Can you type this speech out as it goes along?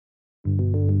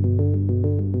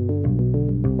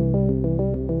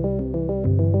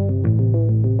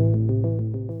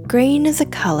Green is a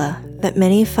colour that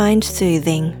many find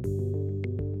soothing.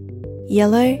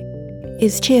 Yellow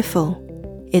is cheerful.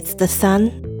 It's the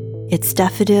sun, it's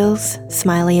daffodils,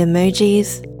 smiley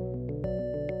emojis.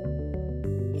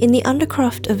 In the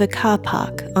undercroft of a car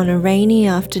park on a rainy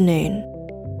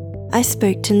afternoon, I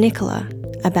spoke to Nicola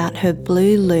about her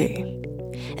blue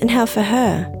loo and how for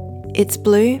her, its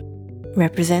blue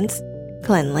represents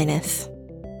cleanliness.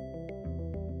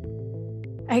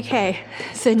 Okay,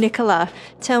 so Nicola,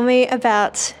 tell me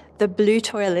about the blue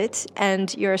toilet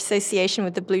and your association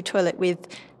with the blue toilet with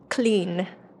clean.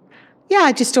 Yeah,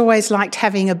 I just always liked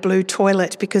having a blue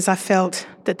toilet because I felt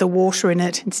that the water in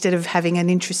it, instead of having an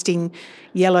interesting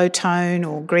yellow tone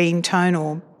or green tone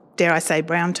or, dare I say,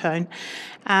 brown tone,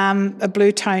 a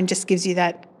blue tone just gives you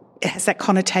that, it has that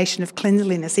connotation of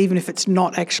cleanliness, even if it's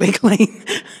not actually clean.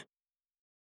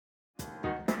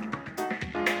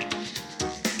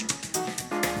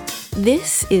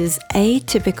 This is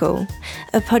Atypical,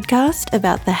 a podcast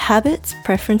about the habits,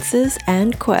 preferences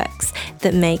and quirks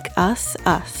that make us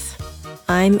us.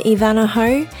 I'm Ivana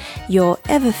Ho, your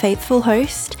ever-faithful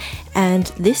host, and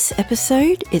this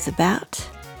episode is about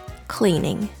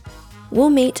cleaning.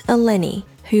 We'll meet Eleni,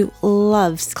 who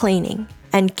loves cleaning,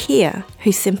 and Kia,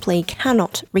 who simply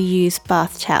cannot reuse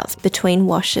bath towels between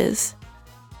washes.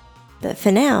 But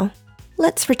for now,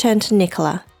 let's return to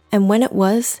Nicola and when it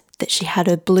was that she had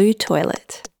a blue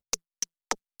toilet.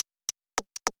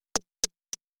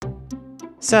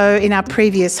 So in our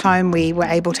previous home, we were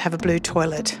able to have a blue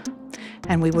toilet,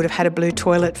 and we would have had a blue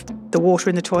toilet, the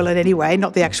water in the toilet anyway,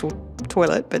 not the actual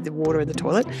toilet, but the water in the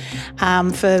toilet,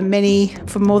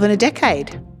 for more than a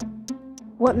decade.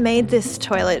 What made this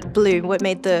toilet blue? What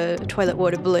made the toilet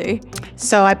water blue?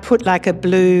 So I put like a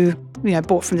blue,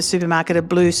 bought from the supermarket, a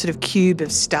blue sort of cube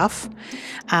of stuff,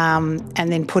 and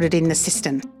then put it in the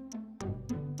cistern.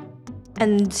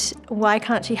 And why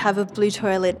can't she have a blue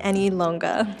toilet any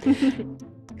longer?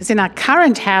 Because in our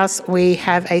current house, we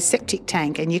have a septic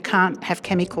tank and you can't have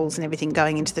chemicals and everything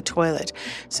going into the toilet.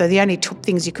 So the only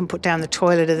things you can put down the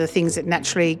toilet are the things that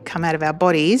naturally come out of our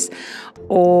bodies,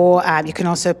 or you can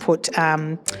also put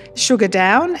sugar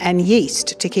down and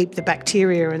yeast to keep the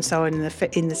bacteria and so on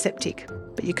in the septic.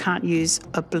 But you can't use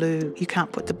you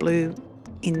can't put the blue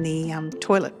in the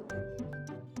toilet.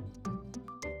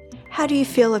 How do you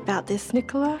feel about this,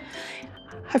 Nicola?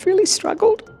 I've really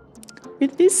struggled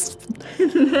with this.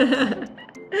 No,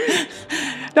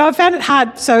 I found it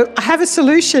hard. So I have a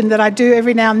solution that I do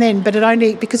every now and then, but it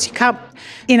only, because you can't,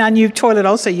 in our new toilet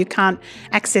also, you can't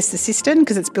access the cistern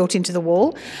because it's built into the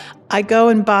wall. I go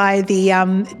and buy the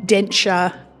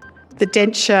denture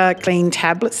clean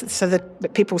tablets so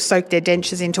that people soak their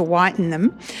dentures in to whiten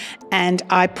them, and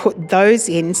I put those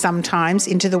in sometimes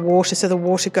into the water so the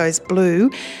water goes blue,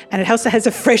 and it also has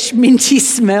a fresh minty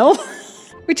smell,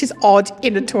 which is odd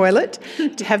in a toilet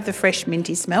to have the fresh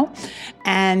minty smell.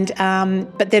 And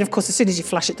but then of course as soon as you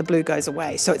flush it, the blue goes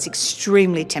away, so it's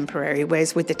extremely temporary,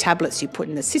 whereas with the tablets you put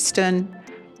in the cistern,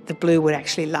 the blue would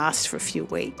actually last for a few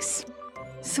weeks.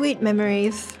 Sweet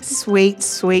memories. Sweet,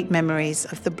 sweet memories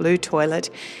of the blue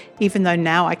toilet, even though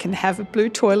now I can have a blue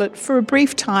toilet for a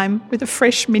brief time with a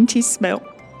fresh minty smell.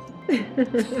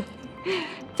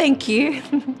 Thank you.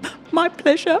 My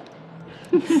pleasure.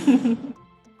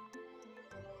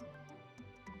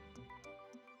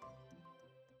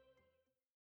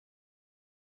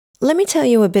 Let me tell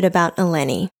you a bit about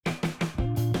Eleni.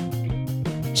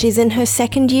 She's in her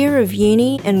second year of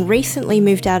uni and recently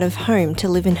moved out of home to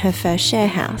live in her first share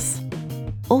house.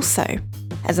 Also,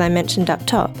 as I mentioned up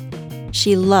top,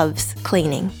 she loves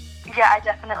cleaning. Yeah, I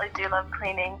definitely do love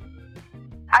cleaning.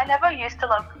 I never used to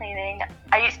love cleaning.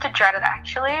 I used to dread it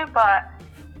actually, but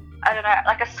I don't know,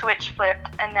 like a switch flipped,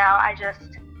 and now I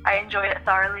enjoy it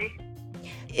thoroughly.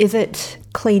 Is it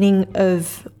cleaning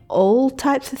of all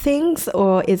types of things,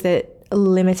 or is it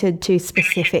limited to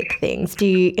specific things? Do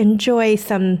you enjoy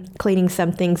cleaning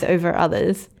some things over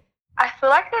others? I feel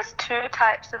like there's two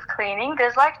types of cleaning.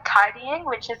 There's like tidying,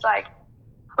 which is like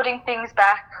putting things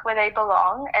back where they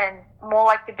belong and more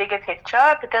like the bigger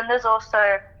picture. But then there's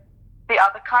also the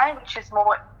other kind, which is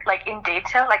more like in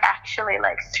detail, like actually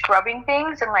like scrubbing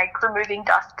things and like removing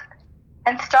dust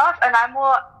and stuff. And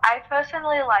I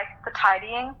personally like the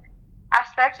tidying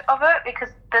aspect of it because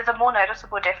there's a more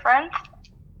noticeable difference.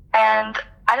 And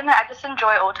I don't know, I just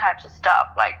enjoy all types of stuff,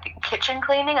 like kitchen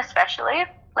cleaning especially,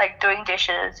 like doing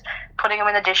dishes, putting them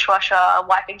in the dishwasher,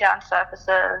 wiping down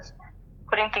surfaces,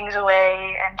 putting things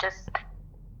away, and just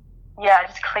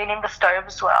cleaning the stove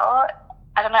as well.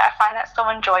 I don't know, I find that so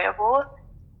enjoyable.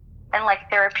 and like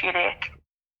therapeutic.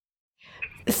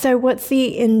 So what's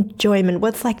the enjoyment?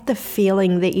 What's like the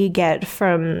feeling that you get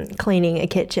from cleaning a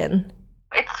kitchen?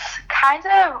 It's kind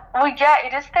of, well, yeah,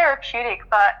 it is therapeutic,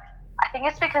 but I think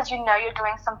it's because you know you're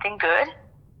doing something good,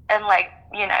 and like,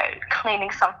 you know,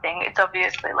 cleaning something, it's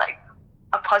obviously like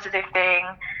a positive thing.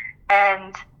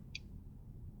 And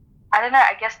I don't know,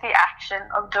 I guess the action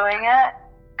of doing it,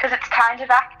 because it's kind of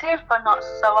active but not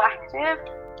so active,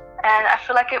 and I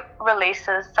feel like it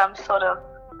releases some sort of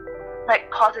like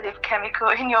positive chemical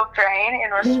in your brain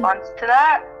in response to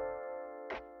that.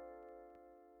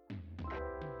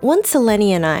 Once Eleni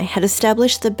and I had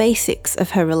established the basics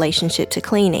of her relationship to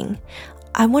cleaning,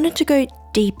 I wanted to go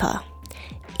deeper,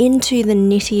 into the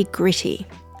nitty-gritty.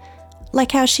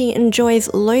 Like how she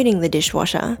enjoys loading the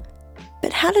dishwasher,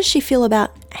 but how does she feel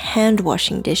about hand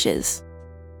washing dishes?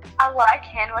 I like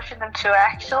hand washing them too,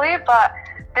 actually, but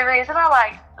the reason I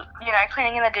like, you know,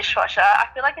 cleaning in the dishwasher, I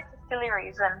feel like it's a silly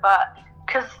reason, but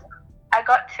because I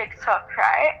got TikTok,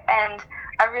 right? And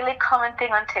a really common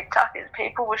thing on TikTok is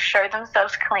people will show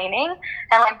themselves cleaning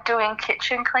and like doing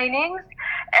kitchen cleanings,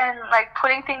 and like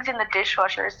putting things in the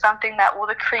dishwasher is something that all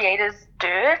the creators do,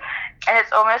 and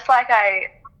it's almost like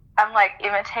I'm like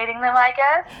imitating them, I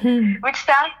guess, which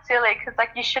sounds silly because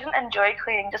like you shouldn't enjoy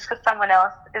cleaning just because someone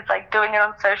else is like doing it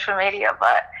on social media,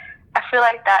 but I feel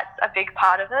like that's a big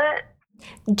part of it.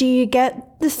 Do you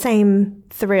get the same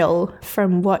thrill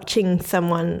from watching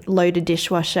someone load a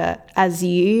dishwasher as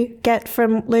you get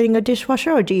from loading a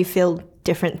dishwasher, or do you feel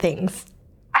different things?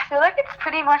 I feel like it's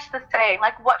pretty much the same.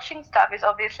 Like watching stuff is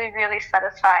obviously really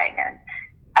satisfying, and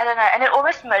I don't know, and it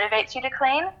almost motivates you to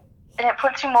clean, and it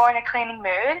puts you more in a cleaning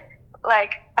mood.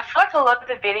 Like I feel like a lot of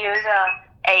the videos are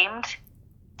aimed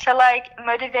to like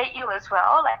motivate you as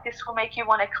well. Like this will make you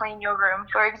want to clean your room,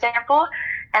 for example,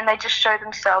 and they just show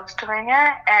themselves doing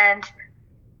it, and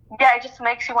yeah, it just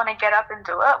makes you want to get up and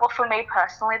do it. Well, for me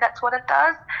personally, that's what it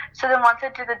does. So then once I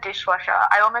do the dishwasher,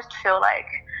 I almost feel like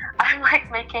I'm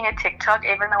like making a TikTok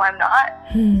even though I'm not.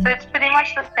 So it's pretty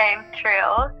much the same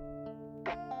thrill.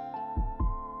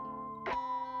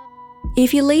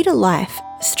 If you lead a life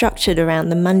structured around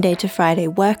the Monday to Friday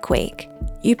work week,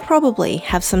 you probably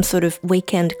have some sort of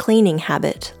weekend cleaning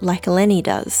habit like Eleni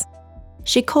does.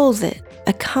 She calls it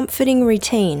a comforting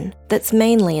routine that's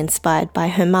mainly inspired by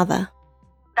her mother.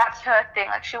 That's her thing.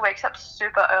 Like she wakes up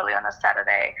super early on a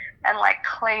Saturday and like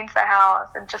cleans the house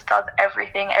and just does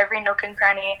everything, every nook and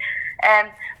cranny. And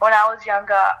when I was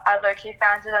younger, I low-key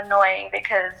found it annoying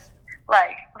because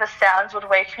like the sounds would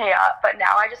wake me up, but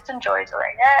now I just enjoy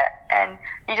doing it, and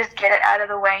you just get it out of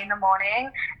the way in the morning,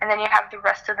 and then you have the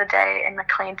rest of the day in the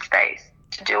clean space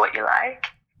to do what you like.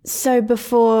 So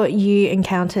before you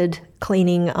encountered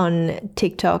cleaning on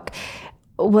TikTok,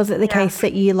 was it the case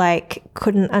that you like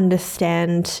couldn't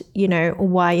understand, you know,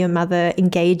 why your mother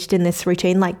engaged in this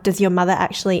routine? Like, does your mother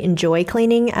actually enjoy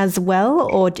cleaning as well,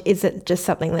 or is it just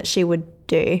something that she would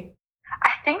do?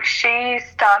 I think she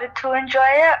started to enjoy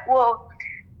it, well,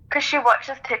 because she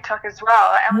watches TikTok as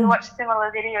well, and we watch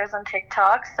similar videos on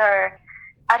TikTok, so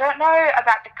I don't know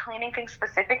about the cleaning thing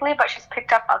specifically, but she's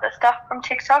picked up other stuff from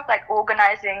TikTok, like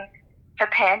organizing her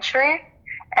pantry,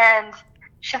 and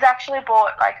she's actually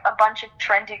bought like a bunch of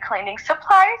trendy cleaning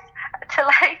supplies to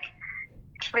like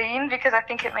clean, because I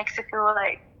think it makes her feel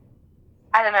like,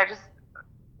 I don't know, just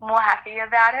more happy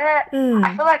about it.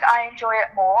 I feel like I enjoy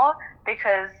it more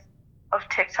because of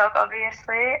TikTok,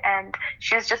 obviously, and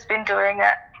she's just been doing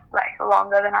it like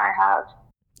longer than I have.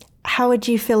 How would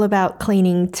you feel about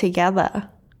cleaning together?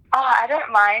 Oh, I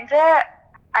don't mind it.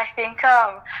 I think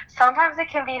sometimes it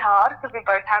can be hard because we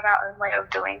both have our own way of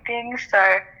doing things.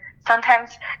 So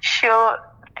sometimes she'll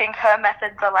think her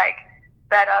methods are like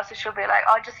better, so she'll be like,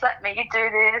 "Oh, just let me do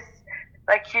this.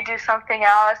 Like you do something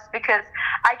else," because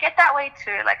I get that way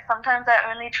too. Like sometimes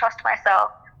I only trust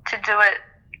myself to do it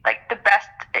like the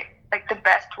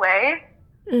best way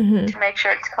to make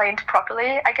sure it's cleaned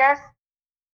properly, I guess.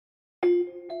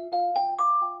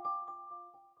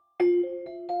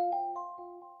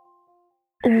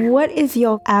 What is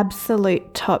your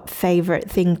absolute top favourite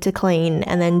thing to clean,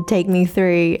 and then take me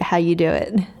through how you do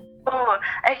it? Oh,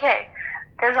 okay.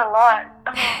 There's a lot.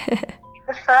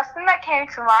 The first thing that came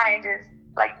to mind is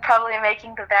like probably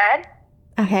making the bed.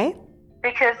 Okay.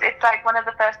 Because it's like one of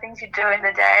the first things you do in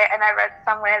the day, and I read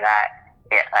somewhere that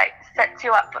it like sets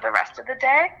you up for the rest of the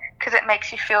day because it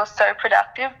makes you feel so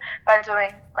productive by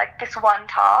doing like this one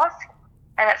task,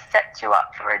 and it sets you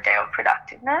up for a day of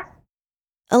productiveness.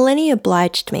 Eleni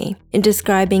obliged me in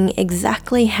describing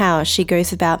exactly how she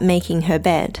goes about making her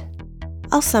bed.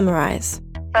 I'll summarise.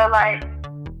 So like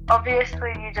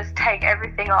obviously you just take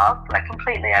everything off, like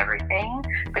completely everything,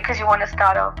 because you want to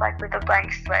start off like with a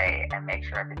blank slate and make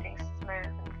sure everything's smooth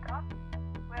and stuff.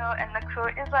 Well, and the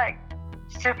quilt is like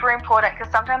super important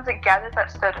because sometimes it gathers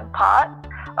at certain parts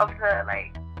of the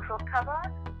like quilt cover,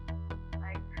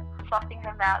 like fluffing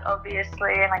them out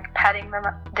obviously and like patting them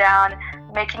down,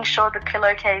 making sure the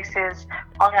pillowcase is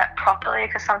on it properly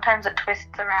because sometimes it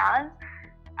twists around.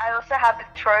 I also have a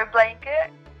throw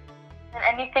blanket. And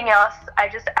anything else, I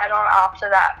just add on after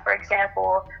that. For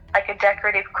example, like a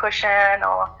decorative cushion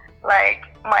or like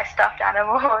my stuffed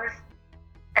animals.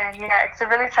 And yeah, it's a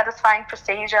really satisfying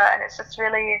procedure and it's just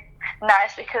really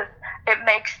nice because it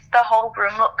makes the whole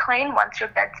room look clean once your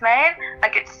bed's made.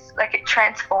 Like it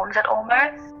transforms it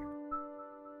almost.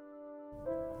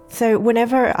 So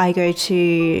whenever I go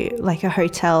to like a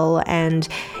hotel and,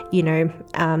 you know,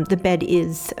 the bed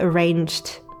is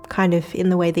arranged kind of in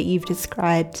the way that you've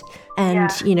described and,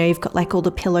 you know, you've got like all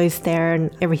the pillows there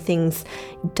and everything's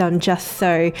done just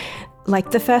so.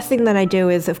 Like the first thing that I do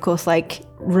is, of course, like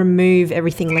remove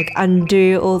everything, like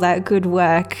undo all that good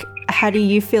work. How do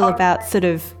you feel about sort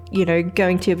of, you know,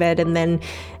 going to your bed and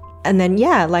then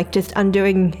yeah, like just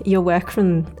undoing your work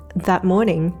from that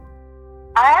morning?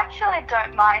 I actually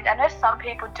don't mind. I know some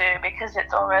people do because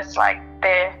it's almost like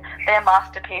their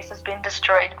masterpiece has been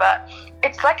destroyed, but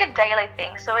it's like a daily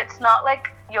thing, so it's not like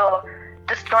you're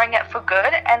destroying it for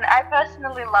good. And I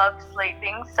personally love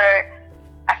sleeping, so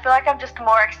I feel like I'm just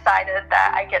more excited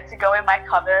that I get to go in my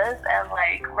covers and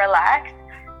like relax.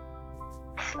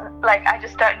 Like I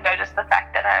just don't notice the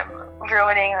fact that I'm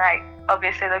ruining like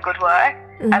obviously the good work.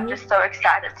 Mm-hmm. I'm just so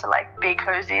excited to like be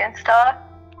cozy and stuff.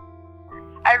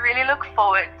 I really look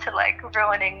forward to like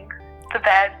ruining the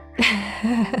bed.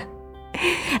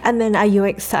 And then are you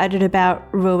excited about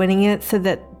ruining it so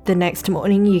that the next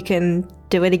morning you can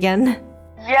do it again?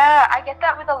 Yeah, I get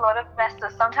that with a lot of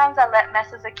messes. Sometimes I let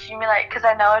messes accumulate because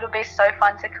I know it'll be so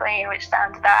fun to clean, which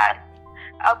sounds bad.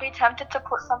 I'll be tempted to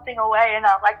put something away and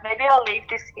I'm like, maybe I'll leave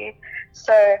this here.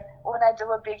 So when I do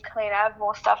a big clean, I have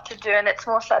more stuff to do and it's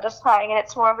more satisfying and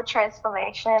it's more of a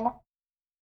transformation.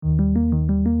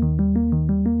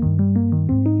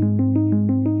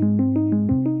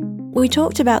 We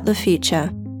talked about the future.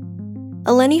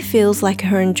 Eleni feels like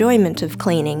her enjoyment of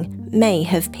cleaning may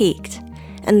have peaked,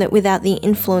 and that without the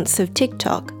influence of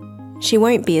TikTok, she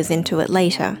won't be as into it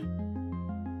later.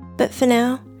 But for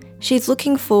now, she's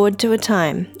looking forward to a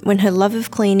time when her love of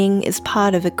cleaning is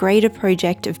part of a greater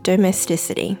project of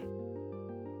domesticity.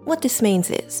 What this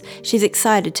means is, she's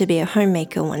excited to be a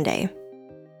homemaker one day.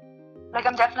 Like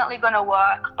I'm definitely going to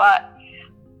work, but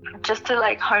just to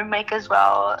like homemake as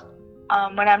well,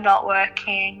 when I'm not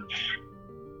working,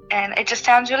 and it just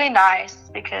sounds really nice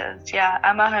because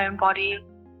I'm a homebody.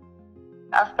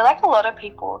 I feel like a lot of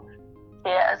people see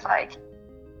it as like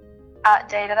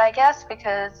outdated, I guess,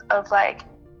 because of like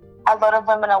a lot of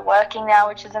women are working now,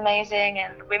 which is amazing,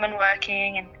 and women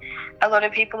working, and a lot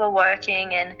of people are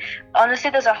working, and honestly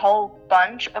there's a whole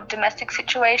bunch of domestic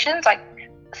situations, like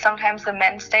sometimes the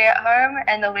men stay at home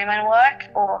and the women work,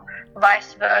 or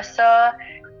vice versa.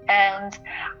 And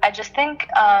I just think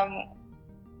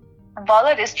while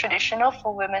it is traditional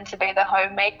for women to be the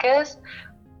homemakers,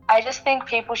 I just think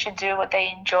people should do what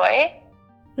they enjoy.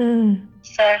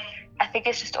 So I think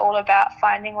it's just all about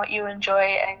finding what you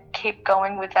enjoy and keep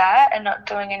going with that and not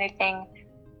doing anything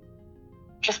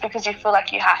just because you feel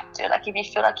like you have to. Like if you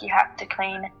feel like you have to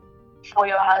clean for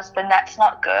your husband, that's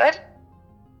not good.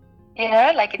 You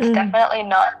know, like it's definitely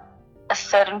not a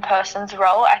certain person's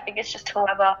role. I think it's just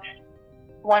whoever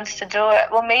wants to do it.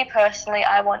 Well, me personally,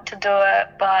 I want to do it,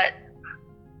 but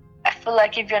I feel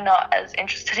like if you're not as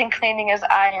interested in cleaning as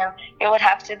I am, it would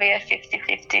have to be a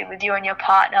 50-50 with you and your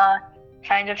partner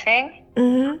kind of thing.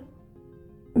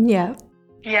 Mm-hmm. Yeah.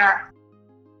 Yeah.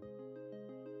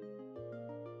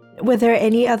 Were there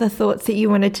any other thoughts that you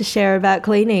wanted to share about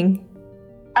cleaning?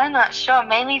 I'm not sure.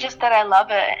 Mainly just that I love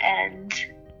it, and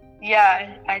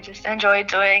I just enjoy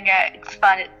doing it. It's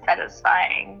fun. It's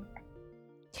satisfying.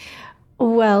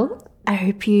 Well, I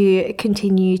hope you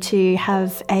continue to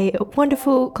have a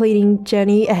wonderful cleaning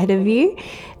journey ahead of you.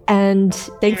 And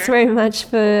thanks very much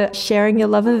for sharing your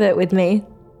love of it with me.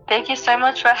 Thank you so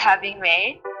much for having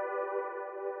me.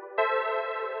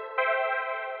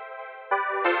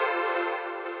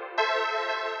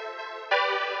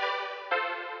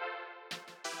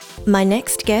 My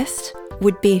next guest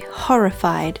would be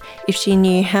horrified if she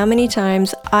knew how many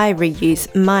times I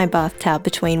reuse my bath towel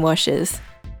between washes.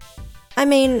 I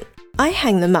mean, I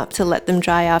hang them up to let them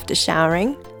dry after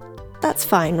showering. That's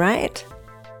fine, right?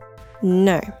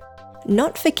 No,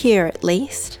 not for Kia at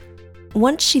least.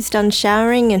 Once she's done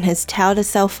showering and has toweled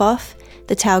herself off,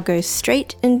 the towel goes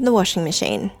straight in the washing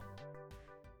machine.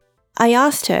 I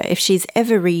asked her if she's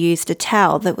ever reused a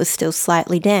towel that was still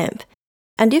slightly damp,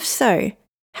 and if so,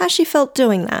 how she felt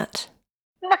doing that.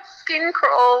 My skin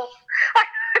crawls.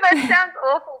 That sounds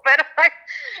awful, but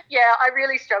I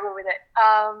really struggle with it.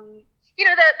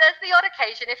 There's the odd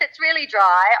occasion. If it's really dry,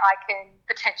 I can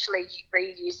potentially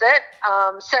reuse it.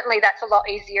 Certainly that's a lot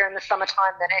easier in the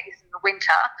summertime than it is in the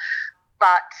winter.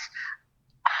 But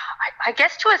I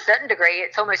guess to a certain degree,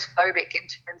 it's almost phobic in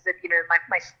terms of,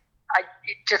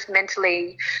 it just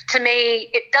mentally, to me,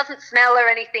 it doesn't smell or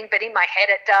anything, but in my head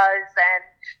it does. And,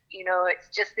 it's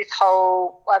just this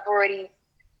whole, I've already,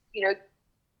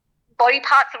 body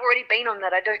parts have already been on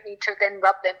that. I don't need to then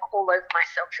rub them all over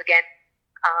myself again,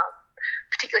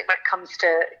 particularly when it comes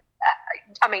to,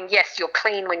 yes, you're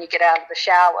clean when you get out of the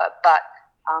shower, but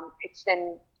it's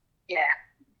then,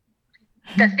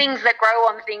 the things that grow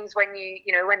on things when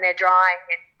when they're drying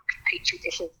and petri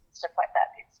dishes and stuff like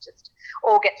that, it's just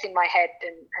all gets in my head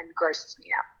and grosses me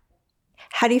out.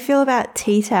 How do you feel about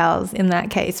tea towels in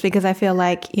that case? Because I feel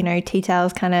like, tea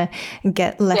towels kind of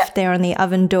get left there on the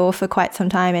oven door for quite some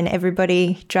time and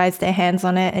everybody dries their hands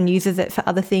on it and uses it for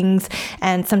other things.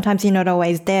 And sometimes you're not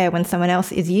always there when someone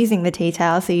else is using the tea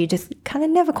towel, so you just kind of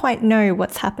never quite know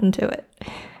what's happened to it.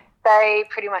 They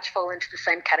pretty much fall into the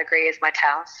same category as my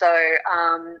towels. So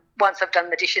once I've done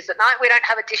the dishes at night, we don't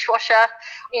have a dishwasher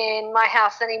in my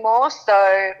house anymore.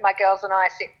 So my girls and I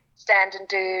stand and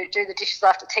do the dishes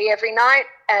after tea every night,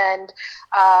 and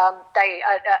they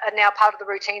are now part of the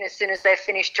routine. As soon as they're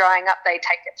finished drying up, they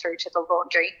take it through to the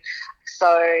laundry.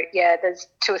 So, there's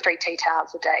 2 or 3 tea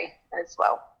towels a day as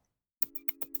well.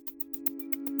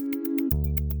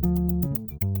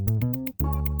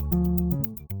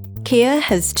 Kia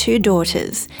has 2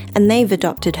 daughters, and they've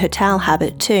adopted her towel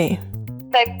habit too.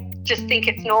 They just think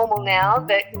it's normal now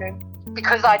that,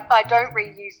 because I don't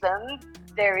reuse them,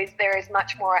 there is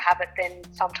much more a habit than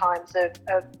sometimes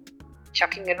of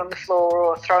chucking it on the floor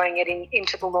or throwing it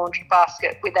into the laundry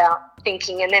basket without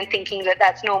thinking, and then thinking that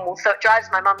that's normal. So it drives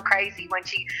my mum crazy when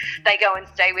they go and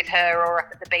stay with her or up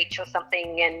at the beach or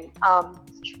something, and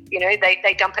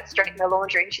they dump it straight in the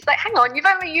laundry, and she's like, hang on, you've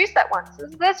only used that once.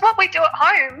 That's what we do at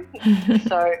home.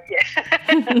 So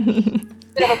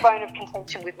bit of a bone of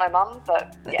contention with my mum,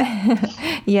 but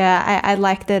I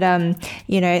like that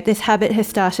this habit has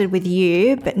started with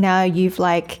you, but now you've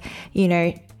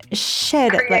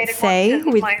shared it, let's say,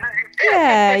 with my own.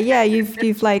 you've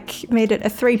made it a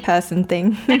 3-person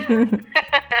thing.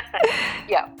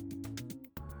 Yeah.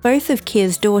 Both of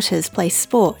Kia's daughters play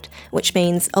sport, which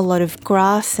means a lot of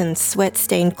grass and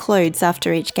sweat-stained clothes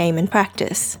after each game and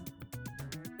practice.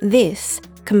 This,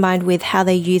 combined with how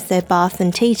they use their bath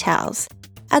and tea towels,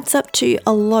 adds up to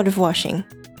a lot of washing.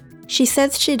 She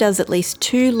says she does at least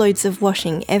 2 loads of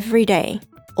washing every day,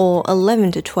 or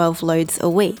 11 to 12 loads a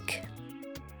week.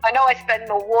 I know I spend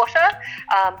more water,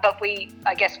 but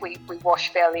I guess we wash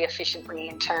fairly efficiently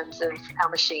in terms of our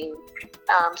machine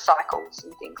cycles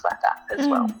and things like that as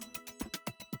well.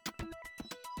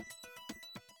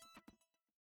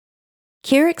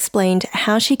 Kia explained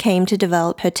how she came to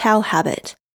develop her towel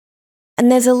habit.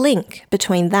 And there's a link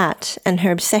between that and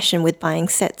her obsession with buying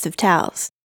sets of towels.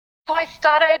 So I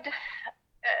started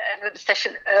an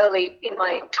obsession early in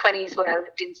my 20s when I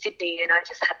lived in Sydney, and I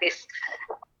just had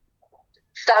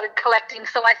started collecting.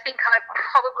 So I think I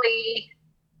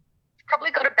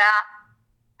probably got about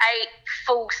 8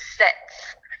 full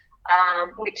sets,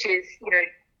 which is,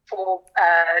 4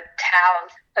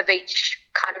 towels of each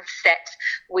kind of set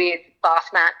with bath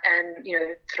mat and,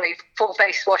 4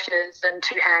 face washers and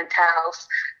 2 hand towels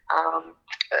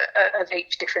of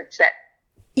each different set.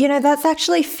 That's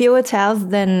actually fewer towels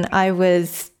than I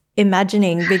was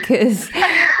imagining, because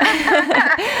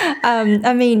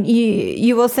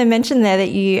you also mentioned there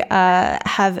that you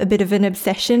have a bit of an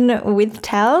obsession with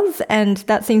towels, and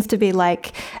that seems to be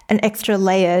like an extra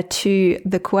layer to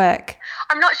the quirk.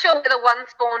 I'm not sure whether one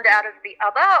spawned out of the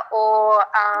other, or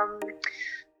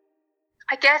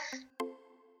I guess,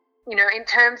 in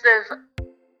terms of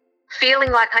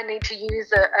feeling like I need to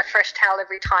use a fresh towel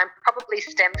every time, probably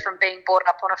stemmed from being brought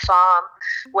up on a farm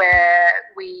where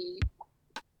we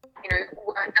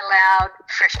weren't allowed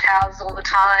fresh towels all the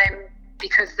time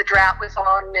because the drought was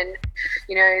on, and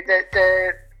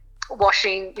the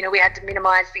washing, we had to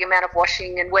minimize the amount of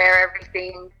washing and wear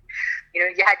everything.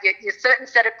 You had your certain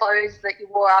set of clothes that you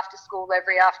wore after school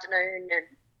every afternoon,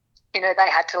 and they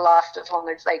had to last as long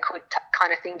as they could,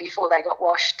 kind of thing, before they got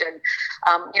washed. And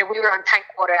we were on tank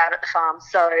water out at the farm,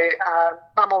 so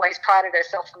Mum always prided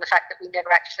herself on the fact that we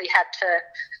never actually had to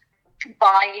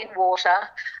buy in water,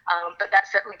 but that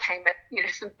certainly came at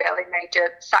some fairly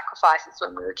major sacrifices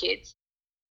when we were kids.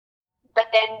 But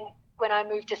then when I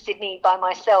moved to Sydney by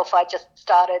myself, I just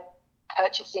started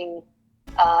purchasing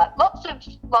lots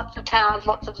of towels,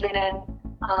 lots of linen,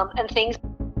 and things.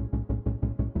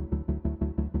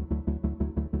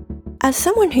 As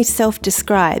someone who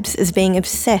self-describes as being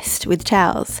obsessed with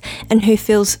towels and who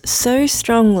feels so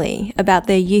strongly about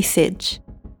their usage,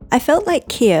 I felt like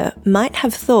Kia might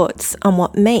have thoughts on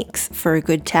what makes for a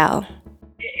good towel.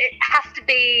 It has to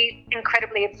be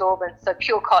incredibly absorbent, so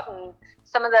pure cotton.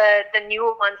 Some of the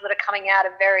newer ones that are coming out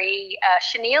are very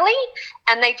chenille,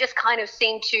 and they just kind of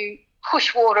seem to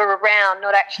push water around,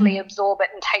 not actually absorb it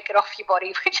and take it off your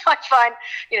body, which I find,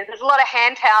 there's a lot of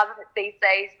hand towels these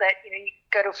days that, you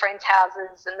go to friends'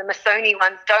 houses, and the Missoni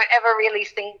ones don't ever really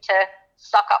seem to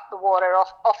suck up the water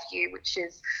off you, which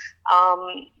is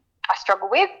I struggle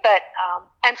with, but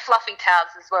and fluffy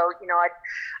towels as well.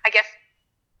 I guess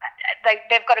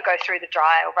they've got to go through the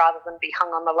dryer rather than be hung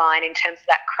on the line in terms of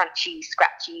that crunchy,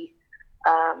 scratchy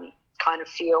kind of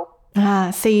feel.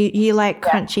 So you like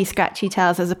crunchy, scratchy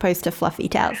towels as opposed to fluffy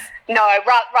towels? No,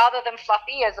 rather than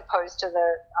fluffy as opposed to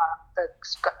the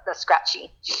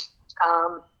scratchy.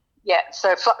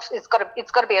 So it's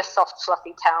got to be a soft,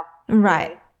 fluffy towel.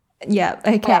 Right. Yeah.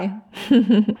 Okay. Yeah.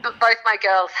 Both my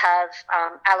girls have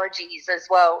allergies as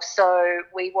well, so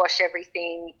we wash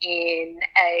everything in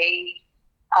a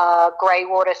grey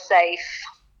water safe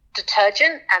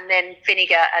detergent, and then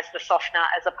vinegar as the softener,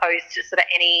 as opposed to sort of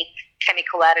any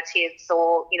chemical additives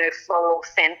or floral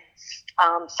scent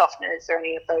softeners or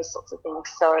any of those sorts of things.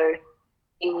 So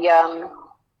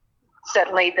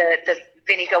certainly the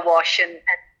vinegar wash and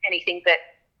anything that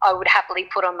I would happily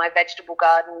put on my vegetable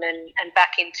garden and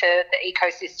back into the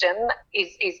ecosystem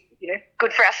is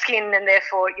good for our skin, and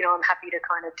therefore I'm happy to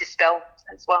kind of dispel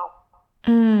as well.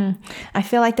 I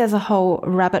feel like there's a whole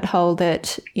rabbit hole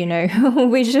that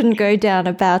we shouldn't go down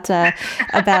about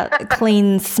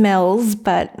clean smells,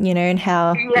 but and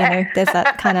how there's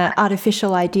that kind of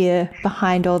artificial idea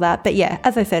behind all that. But yeah,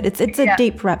 as I said, it's a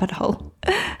deep rabbit hole.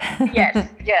 Yes,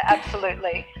 yeah,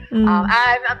 absolutely.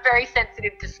 I'm very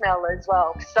sensitive to smell as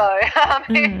well, so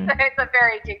it's a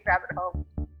very deep rabbit hole.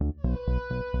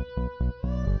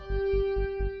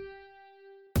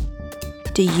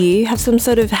 Do you have some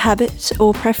sort of habit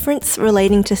or preference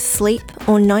relating to sleep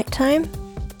or nighttime?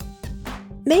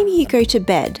 Maybe you go to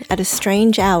bed at a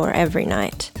strange hour every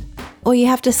night, or you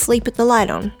have to sleep with the light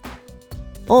on,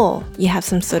 or you have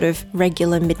some sort of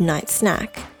regular midnight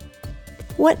snack.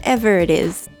 Whatever it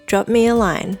is, drop me a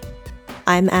line.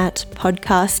 I'm at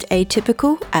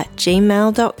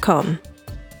podcastatypical@gmail.com,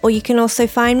 or you can also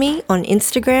find me on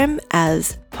Instagram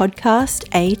as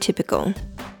podcastatypical.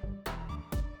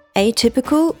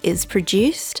 Atypical is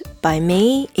produced by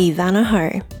me, Ivana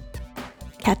Ho.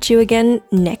 Catch you again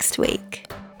next week.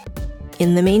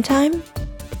 In the meantime,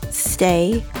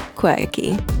 stay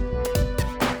quirky.